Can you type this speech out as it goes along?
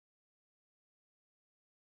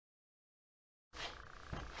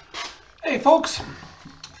Hey folks,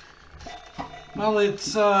 well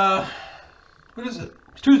it's, what is it?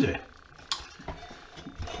 It's Tuesday.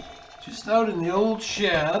 Just out in the old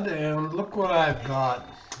shed, and look what I've got.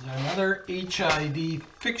 Another HID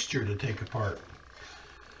fixture to take apart.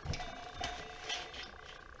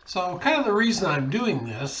 So kind of the reason I'm doing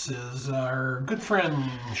this is our good friend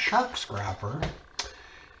Shark Scrapper.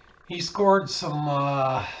 He scored some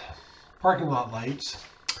parking lot lights,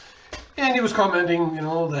 and he was commenting, you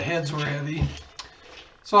know, the heads were heavy.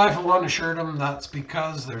 So I for one assured him that's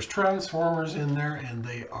because there's transformers in there and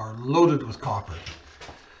they are loaded with copper.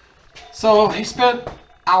 So he spent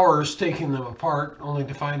hours taking them apart only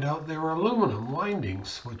to find out they were aluminum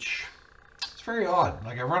windings, which is very odd.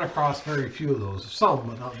 Like, I run across very few of those, some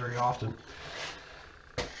but not very often.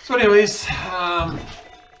 So anyways,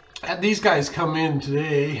 had these guys come in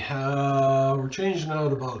today. We're changing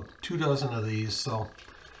out about 2 dozen of these, so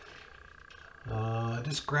I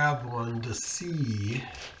just grabbed one to see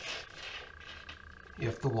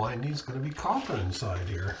if the winding's going to be copper inside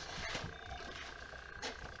here.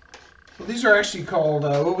 So these are actually called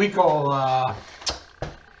what we call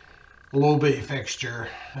low bay fixture.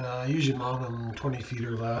 Usually mount them 20 feet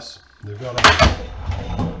or less. They've got a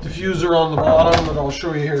diffuser on the bottom that I'll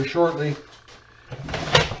show you here shortly.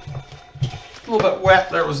 A little bit wet.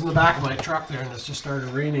 There, it was in the back of my truck there, and it's just started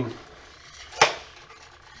raining.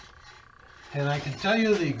 And I can tell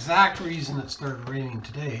you the exact reason it started raining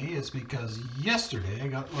today is because yesterday I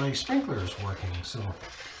got my sprinklers working, so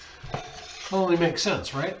it only makes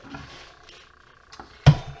sense, right?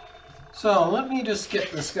 So let me just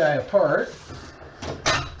get this guy apart.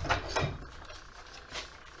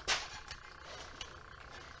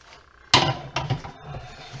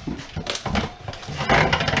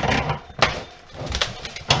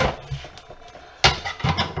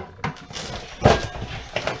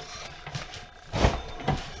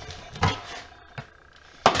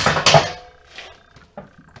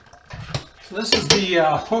 So this is the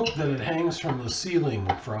hook that it hangs from the ceiling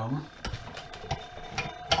from.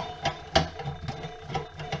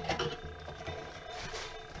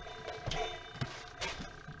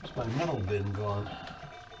 My metal bin gone.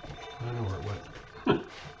 I don't know where it went.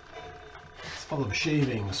 It's full of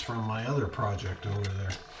shavings from my other project over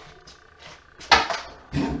there.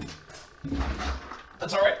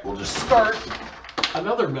 That's alright, we'll just start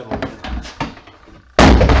another metal bin.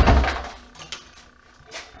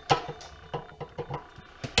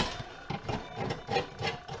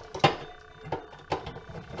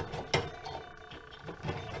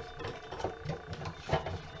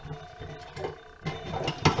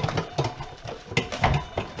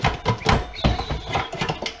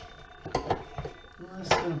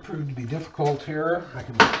 Proved to be difficult here, I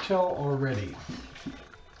can tell already.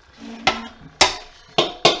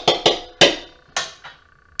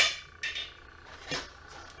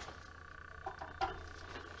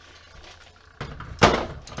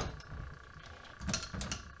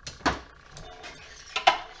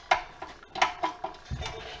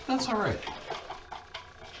 That's all right.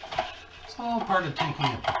 It's all part of taking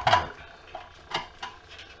it apart.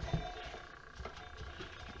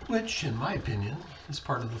 Which, in my opinion, is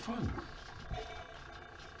part of the fun.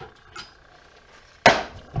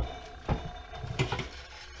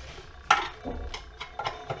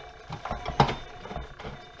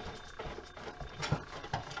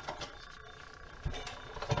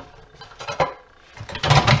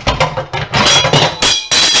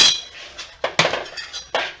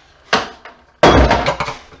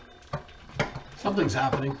 Something's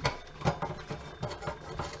happening.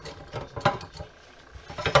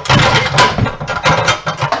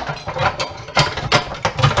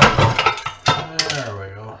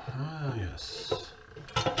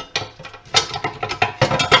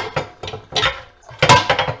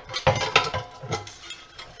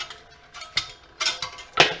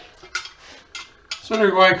 I was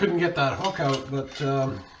wondering why I couldn't get that hook out, but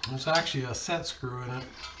there's actually a set screw in it.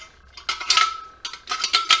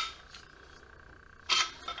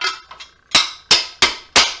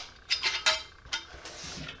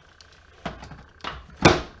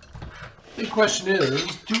 The question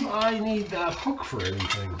is, do I need that hook for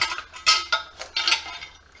anything?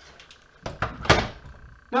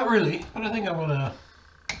 Not really, but I think I'm gonna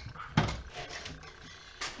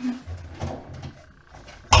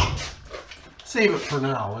save it for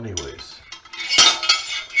now anyways.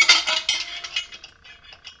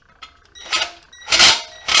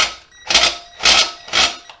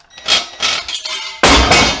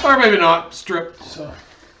 Or maybe not, stripped, so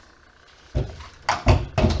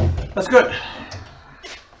that's good.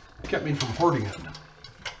 Kept me from hoarding it.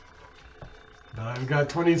 I've got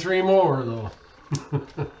 23 more though.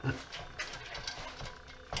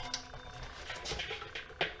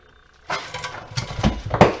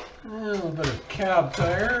 A little bit of cab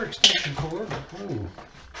tire, extension cord. Ooh.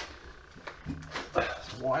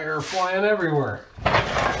 There's wire flying everywhere.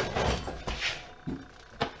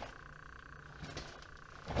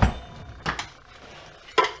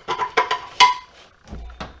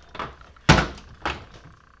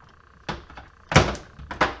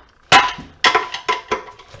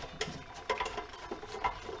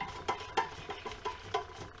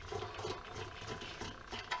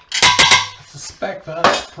 I suspect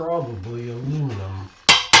that's probably aluminum.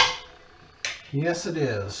 Yes, it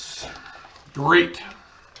is. Great.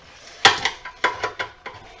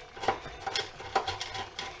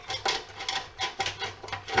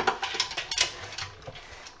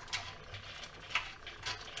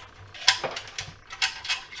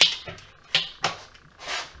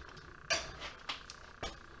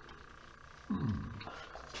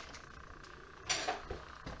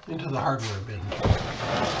 Into the hardware bin.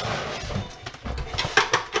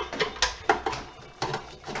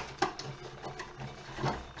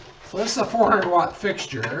 So this is a 400 watt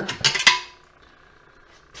fixture.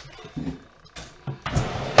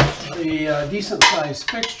 The decent sized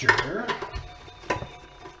fixture.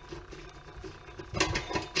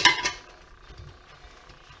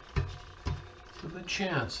 With a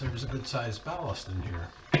chance there's a good sized ballast in here.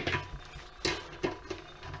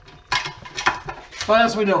 But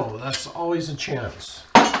as we know, that's always a chance.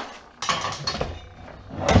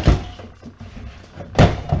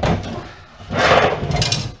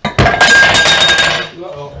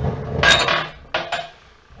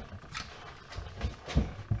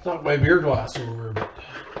 Knocked my beer glass over, but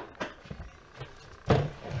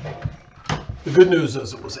the good news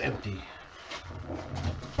is it was empty.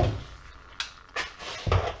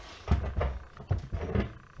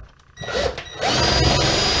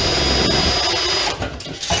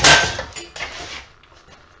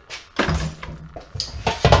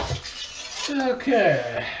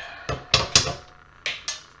 Okay.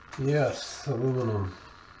 Yes, aluminum.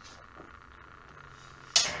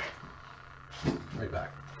 Right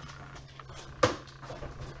back.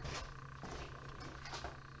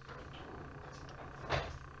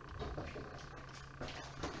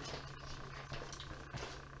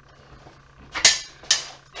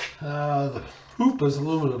 The hoop is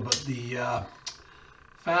aluminum, but the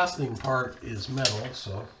fastening part is metal,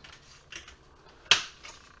 so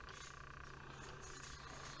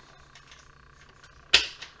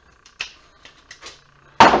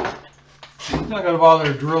I'm not going to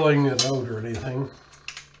bother drilling it out or anything.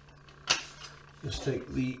 Just take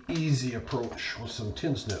the easy approach with some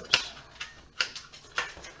tin snips.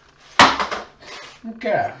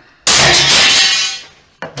 Okay.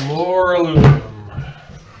 More aluminum.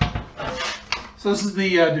 So this is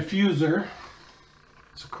the diffuser.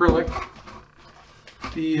 It's acrylic.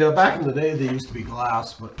 Back in the day they used to be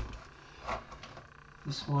glass, but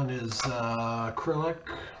this one is acrylic.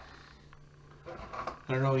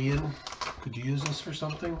 I don't know, Ian, could you use this for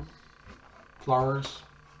something? Flowers?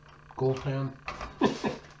 Gold pan?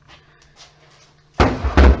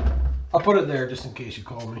 I'll put it there just in case you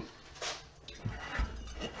call me.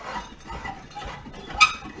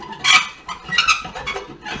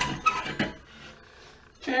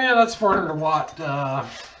 Yeah, that's 400 watt.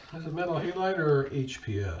 Is it metal halide or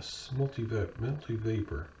HPS?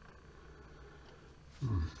 Multi-vapor.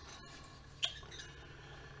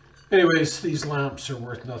 Anyways, these lamps are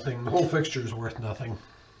worth nothing. The whole fixture is worth nothing.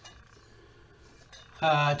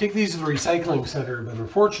 I take these to the recycling center, but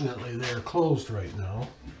unfortunately they're closed right now.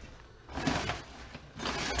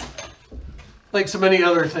 Like so many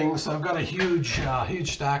other things, I've got a huge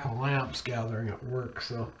stack of lamps gathering at work,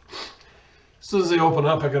 so as soon as they open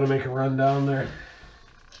up, I gotta make a run down there.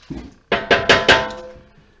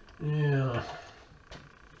 Yeah.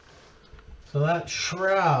 So that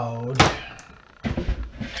shroud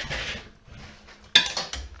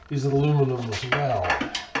is aluminum as well.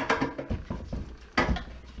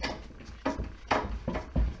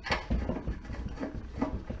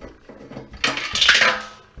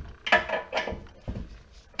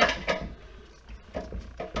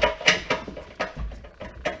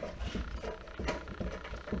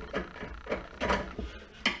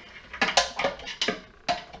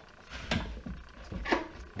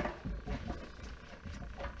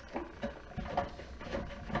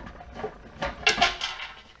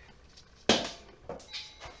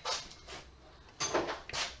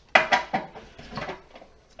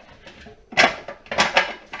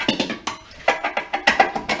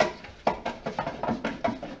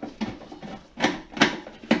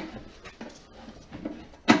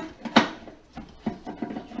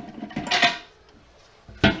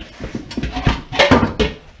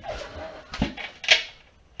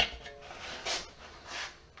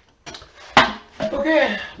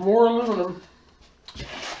 more aluminum.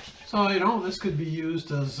 So, you know, this could be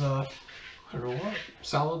used as, I don't know what,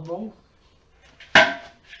 salad bowl.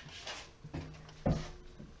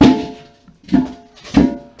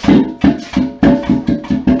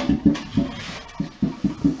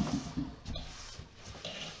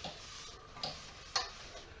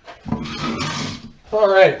 All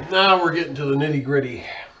right, now we're getting to the nitty-gritty.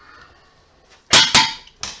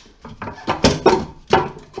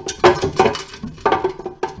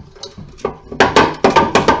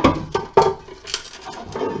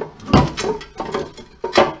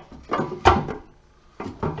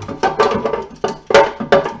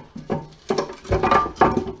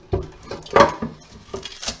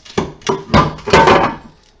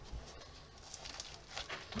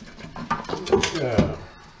 Yeah.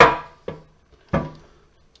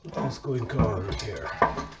 What's going on here?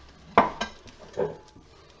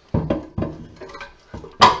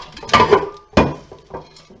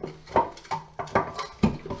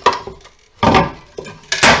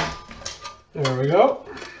 There we go.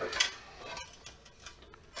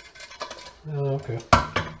 Okay.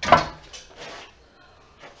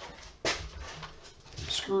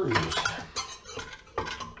 Screws.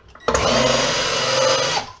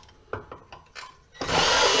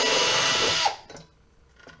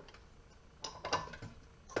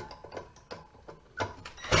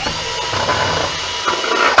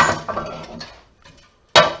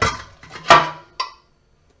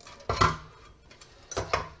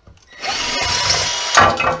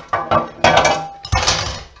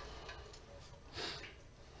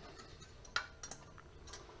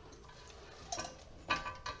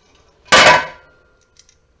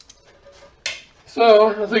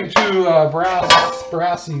 So, nothing too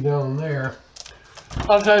brassy down there. A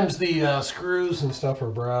lot of times the screws and stuff are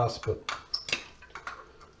brass, but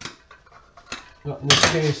not in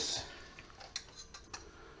this case.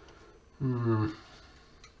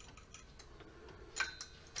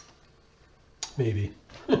 Maybe.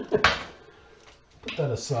 Put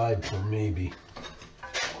that aside for maybe.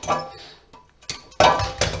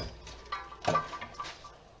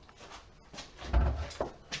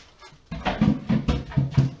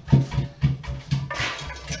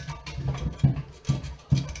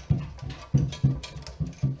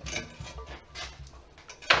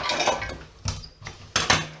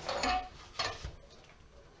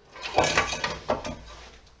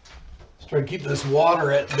 Try to keep this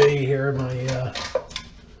water at bay here. My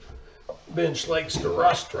bench likes to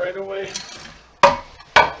rust right away.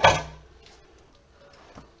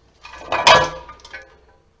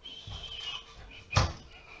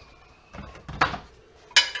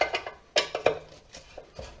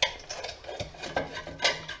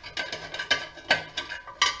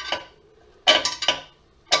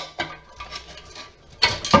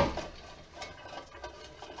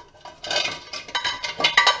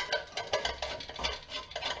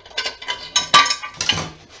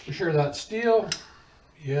 Sure that's steel?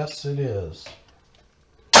 Yes, it is.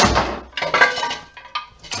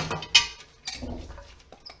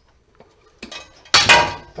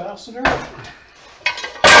 Capacitor.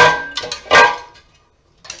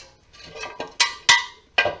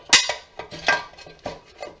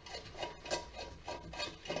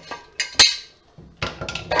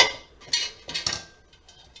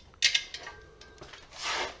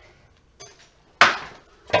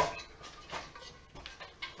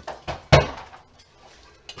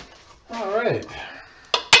 Alright,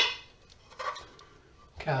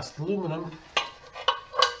 cast aluminum.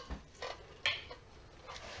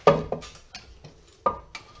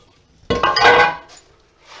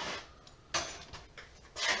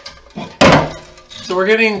 So we're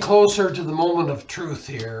getting closer to the moment of truth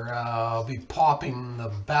here. I'll be popping the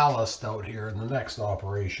ballast out here in the next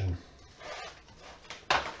operation.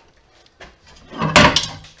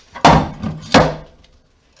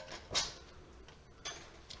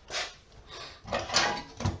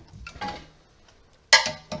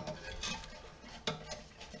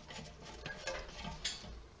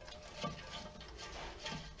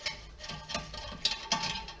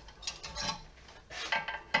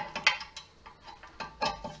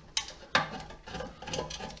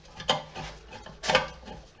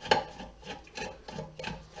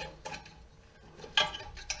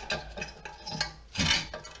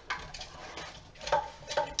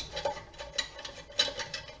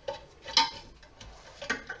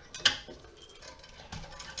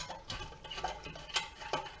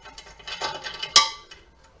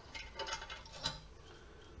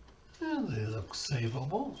 They look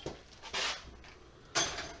savable.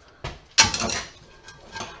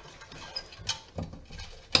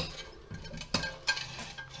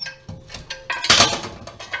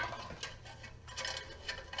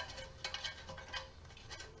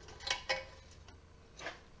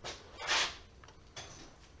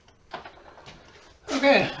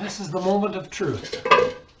 Okay, this is the moment of truth.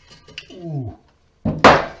 Ooh.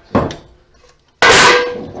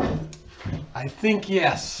 I think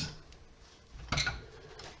yes.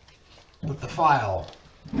 But the file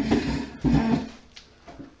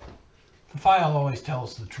always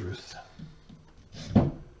tells the truth.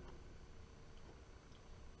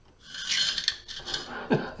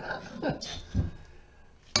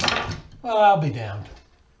 Well, I'll be damned.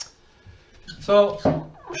 So,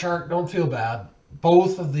 Shark, don't feel bad.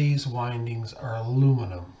 Both of these windings are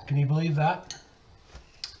aluminum. Can you believe that?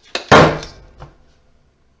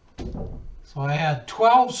 So I had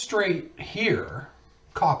 12 straight here,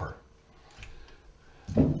 copper.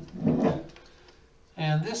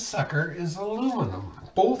 And this sucker is aluminum.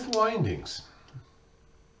 Both windings.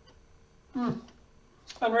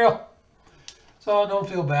 Unreal. So don't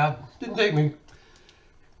feel bad. Didn't take me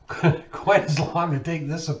quite as long to take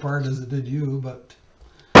this apart as it did you, but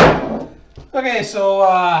okay. So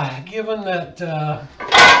given that the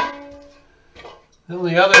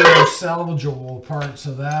only other salvageable parts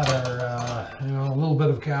of that are a little bit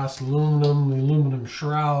of cast aluminum, the aluminum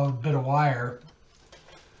shroud, bit of wire,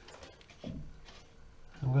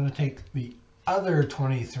 I'm going to take the other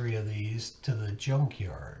 23 of these to the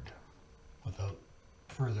junkyard without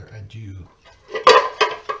further ado.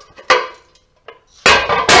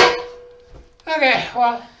 Okay,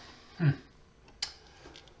 well, like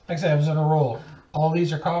I said, I was on a roll. All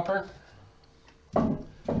these are copper.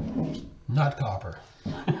 Not copper.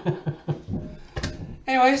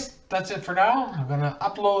 Anyways, that's it for now. I'm going to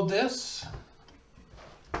upload this,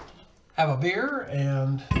 have a beer,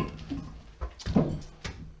 and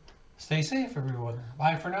stay safe, everyone.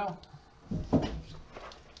 Bye for now.